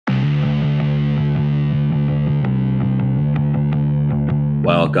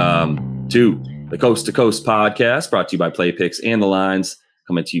Welcome to the Coast to Coast podcast, brought to you by Play Picks and the Lines,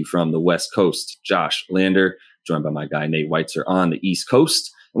 coming to you from the West Coast. Josh Lander, joined by my guy Nate Weitzer on the East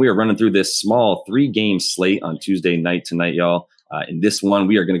Coast. And we are running through this small 3-game slate on Tuesday night tonight, y'all. In this one,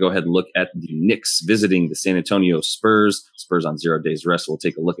 we are going to go ahead and look at the Knicks visiting the San Antonio Spurs. Spurs on 0 days rest. We'll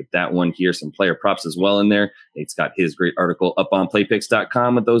take a look at that one here. Some player props as well in there. Nate's got his great article up on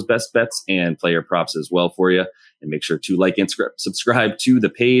playpicks.com with those best bets and player props as well for you. And make sure to like and subscribe to the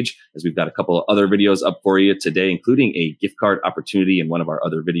page, as we've got a couple of other videos up for you today, including a gift card opportunity in one of our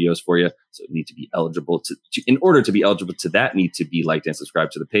other videos for you. So you need to be eligible to in order to be eligible to that, need to be liked and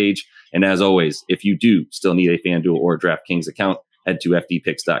subscribed to the page. And as always, if you do still need a FanDuel or DraftKings account, head to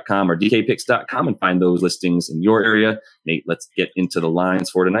fdpicks.com or dkpicks.com and find those listings in your area. Nate, let's get into the lines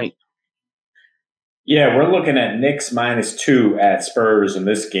for tonight. Yeah, we're looking at Knicks -2 at Spurs in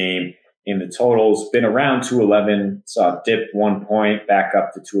this game. In the totals, been around 211, saw it dip 1 point, back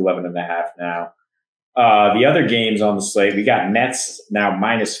up to 211.5 now. The other games on the slate, we got Nets now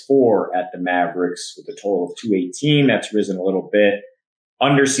 -4 at the Mavericks with a total of 218. That's risen a little bit.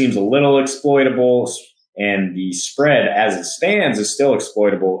 Under seems a little exploitable, and the spread as it stands is still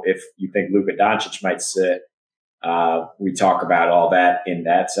exploitable if you think Luka Doncic might sit. We talk about all that in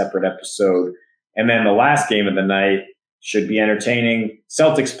that separate episode. And then the last game of the night should be entertaining.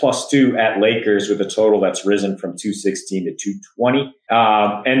 Celtics +2 at Lakers with a total that's risen from 216 to 220.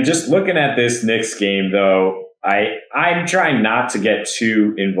 And just looking at this Knicks game, though, I'm trying not to get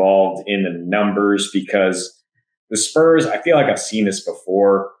too involved in the numbers because the Spurs, I feel like I've seen this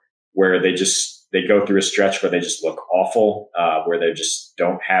before where they go through a stretch where they just look awful, where they just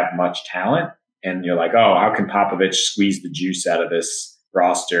don't have much talent. And you're like, oh, how can Popovich squeeze the juice out of this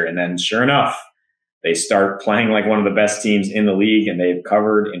roster? And then sure enough, they start playing like one of the best teams in the league, and they've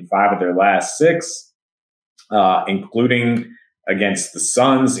covered in 5 of their last 6, including against the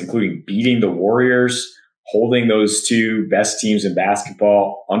Suns, including beating the Warriors, holding those 2 best teams in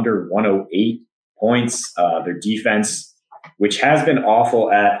basketball under 108 points. Their defense, which has been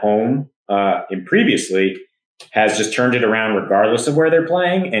awful at home and previously, has just turned it around regardless of where they're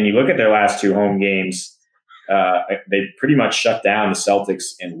playing. And you look at their last 2 home games, they pretty much shut down the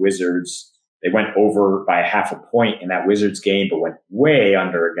Celtics and Wizards. They went over by 0.5 point in that Wizards game, but went way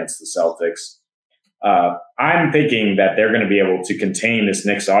under against the Celtics. I'm thinking that they're going to be able to contain this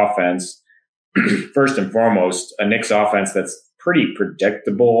Knicks offense. First and foremost, a Knicks offense that's pretty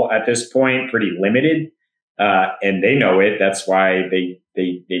predictable at this point, pretty limited. And they know it. That's why they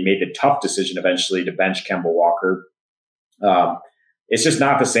made the tough decision eventually to bench Kemba Walker. It's just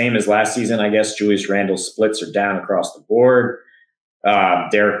not the same as last season, I guess. Julius Randle's splits are down across the board.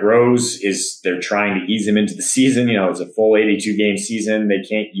 Derrick Rose they're trying to ease him into the season. You know, it's a full 82 game season. They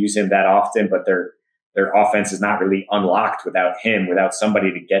can't use him that often, but their offense is not really unlocked without him, without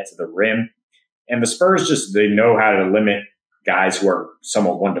somebody to get to the rim. And the Spurs they know how to limit guys who are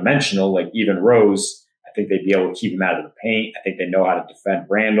somewhat one dimensional, like even Rose. I think they'd be able to keep him out of the paint. I think they know how to defend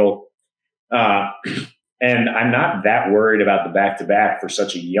Randle. And I'm not that worried about the back-to-back for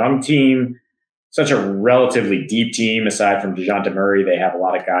such a young team. Such a relatively deep team, aside from DeJounte Murray. They have a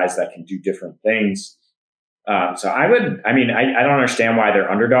lot of guys that can do different things. So I don't understand why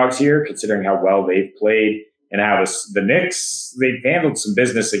they're underdogs here, considering how well they've played and how the Knicks, they've handled some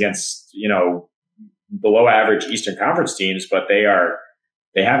business against, below average Eastern Conference teams, but they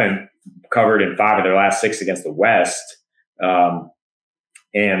haven't covered in 5 of their last 6 against the West.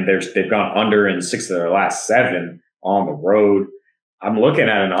 And they've gone under in 6 of their last 7 on the road. I'm looking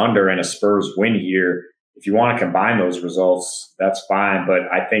at an under and a Spurs win here. If you want to combine those results, that's fine. But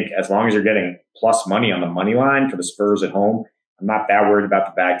I think as long as you're getting plus money on the money line for the Spurs at home, I'm not that worried about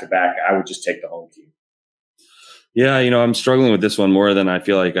the back-to-back. I would just take the home team. Yeah, I'm struggling with this one more than I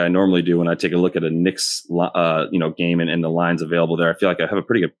feel like I normally do when I take a look at a Knicks, game and the lines available there. I feel like I have a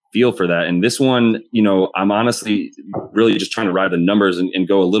pretty good feel for that. And this one, I'm honestly really just trying to ride the numbers and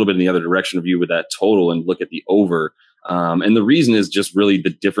go a little bit in the other direction of you with that total and look at the over. And the reason is just really the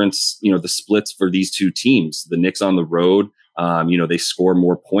difference, the splits for these 2 teams. The Knicks on the road, they score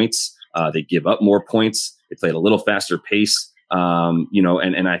more points. They give up more points. They play at a little faster pace. And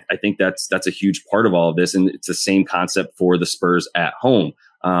I think that's a huge part of all of this. And it's the same concept for the Spurs at home.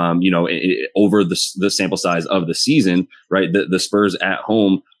 Over the sample size of the season, right? The Spurs at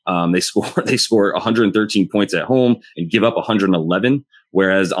home, they score 113 points at home and give up 111.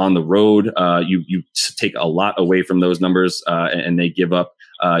 Whereas on the road, you take a lot away from those numbers, and they give up,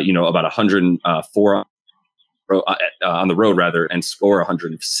 about 104 on the road rather, and score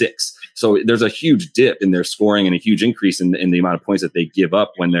 106. So there's a huge dip in their scoring and a huge increase in the amount of points that they give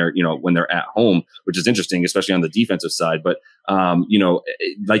up when they're at home, which is interesting, especially on the defensive side. But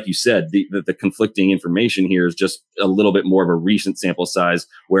like you said, the conflicting information here is just a little bit more of a recent sample size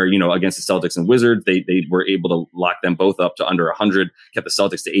where, against the Celtics and Wizards, they were able to lock them both up to under 100, kept the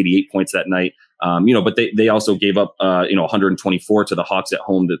Celtics to 88 points that night. But they also gave up, 124 to the Hawks at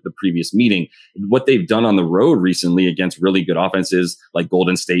home the previous meeting. What they've done on the road recently against really good offenses like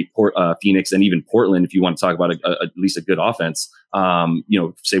Golden State, Phoenix, and even Portland, if you want to talk about at least a good offense,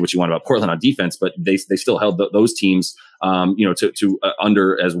 say what you want about Portland on defense, but they still held those teams, to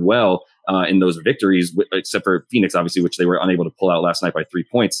under as well. In those victories, except for Phoenix, obviously, which they were unable to pull out last night by 3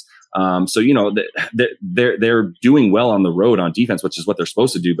 points. So they're doing well on the road on defense, which is what they're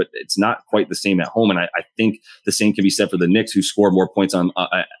supposed to do, but it's not quite the same at home. And I think the same can be said for the Knicks, who score more points on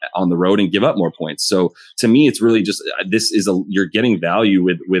the road and give up more points. So to me, it's really just you're getting value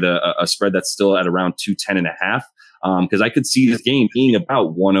with a spread that's still at around 210.5. Because I could see this game being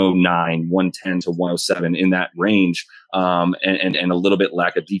about 109, 110 to 107 in that range, and a little bit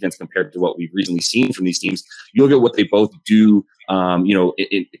lack of defense compared to what we've recently seen from these teams. You look at what they both do.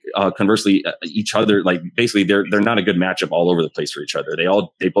 Conversely, each other, like basically they're not a good matchup all over the place for each other.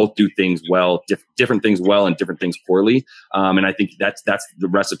 They both do things well, different things well, and different things poorly. And I think that's the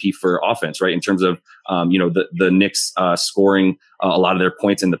recipe for offense, right? In terms of, the Knicks scoring a lot of their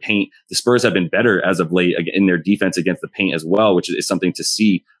points in the paint. The Spurs have been better as of late in their defense against the paint as well, which is something to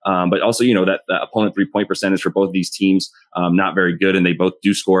see. But also, that opponent 3-point percentage for both of these teams, not very good. And they both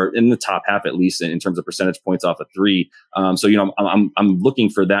do score in the top half, at least in terms of percentage points off of three. So, I'm looking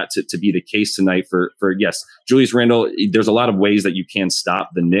for that to be the case tonight for yes, Julius Randle. There's a lot of ways that you can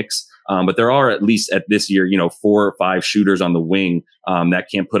stop the Knicks. But there are at least at this year, 4 or 5 shooters on the wing, that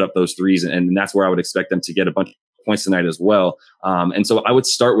can put up those threes. And that's where I would expect them to get a bunch of points tonight as well. And so I would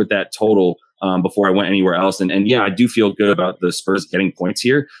start with that total, before I went anywhere else. And yeah, I do feel good about the Spurs getting points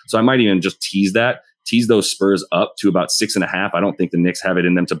here. So I might even just tease those Spurs up to about 6.5. I don't think the Knicks have it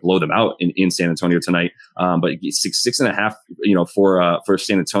in them to blow them out in San Antonio tonight. But 6.5, for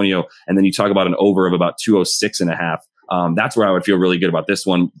San Antonio. And then you talk about an over of about 206.5. That's where I would feel really good about this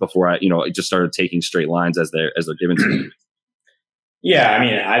one before I just started taking straight lines as they're given to me. Yeah, I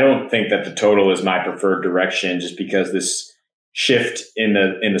mean, I don't think that the total is my preferred direction, just because this shift in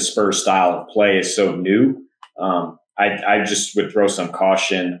the Spurs style of play is so new. I just would throw some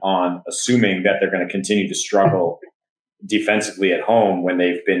caution on assuming that they're going to continue to struggle defensively at home when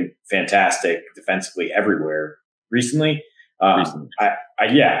they've been fantastic defensively everywhere recently.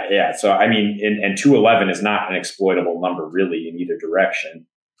 Yeah. So, I mean, and 211 is not an exploitable number really in either direction.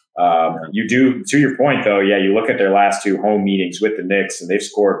 You do, to your point though, yeah, you look at their last 2 home meetings with the Knicks and they've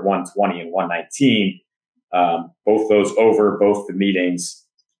scored 120 and 119. Both those over, both the meetings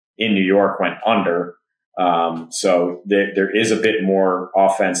in New York went under. So there is a bit more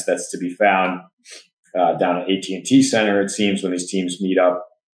offense that's to be found down at AT&T Center, it seems, when these teams meet up.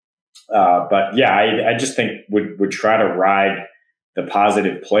 But yeah, I just think would try to ride the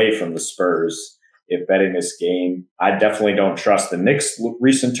positive play from the Spurs if betting this game. I definitely don't trust the Knicks'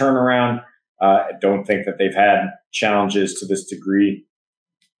 recent turnaround. I don't think that they've had challenges to this degree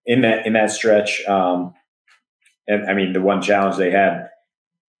in that stretch. And I mean, the one challenge they had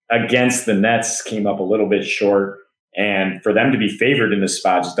against the Nets came up a little bit short. And for them to be favored in this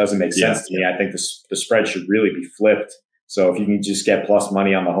spot just doesn't make sense to me. I think the spread should really be flipped. So if you can just get plus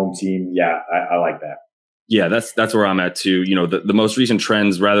money on the home team, yeah, I like that. Yeah, that's where I'm at too. The most recent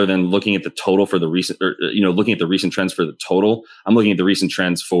trends, rather than looking at the total for the recent, or, looking at the recent trends for the total, I'm looking at the recent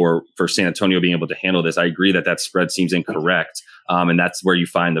trends for San Antonio being able to handle this. I agree that spread seems incorrect. And that's where you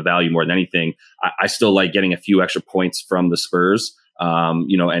find the value more than anything. I still like getting a few extra points from the Spurs.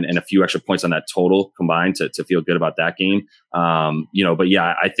 And a few extra points on that total combined to feel good about that game. But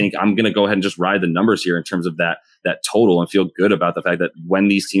yeah, I think I'm going to go ahead and just ride the numbers here in terms of that total and feel good about the fact that when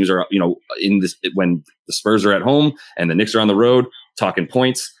these teams are, when the Spurs are at home and the Knicks are on the road, talking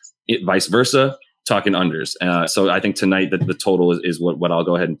points, vice versa, talking unders. So I think tonight that the total is what I'll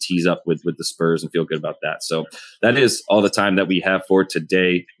go ahead and tease up with the Spurs and feel good about that. So that is all the time that we have for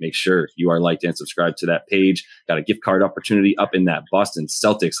today. Make sure you are liked and subscribed to that page. Got a gift card opportunity up in that Boston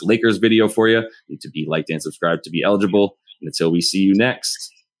Celtics Lakers video for you. Need to be liked and subscribed to be eligible. And until we see you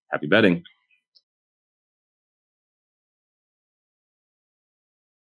next, happy betting.